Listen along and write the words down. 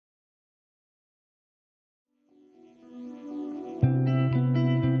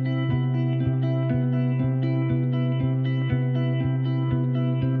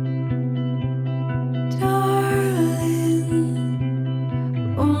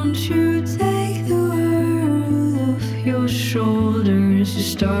Won't you take the world off your shoulders? You're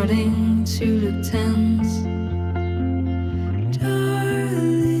starting to look tense.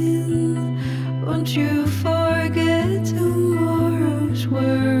 Darling, won't you forget tomorrow's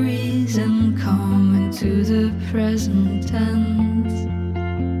worries and come into the present tense?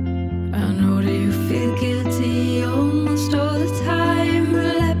 I know that you feel guilty almost all the time,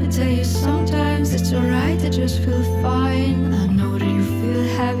 but let me tell you, sometimes it's alright to just feel fine. I know that you feel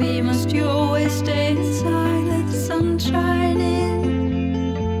heavy, must you always stay inside? Let the sun shine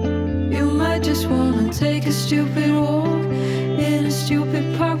in. You might just wanna take a stupid walk in a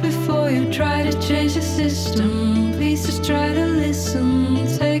stupid park before you try to change the system. Please just try to listen.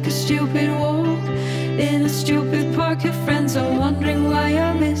 Take a stupid walk in a stupid park. Your friends are wondering why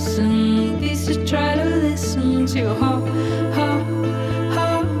you're missing. Please just try to listen to your heart, heart,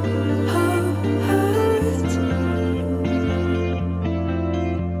 heart, heart,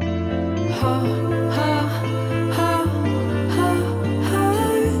 heart.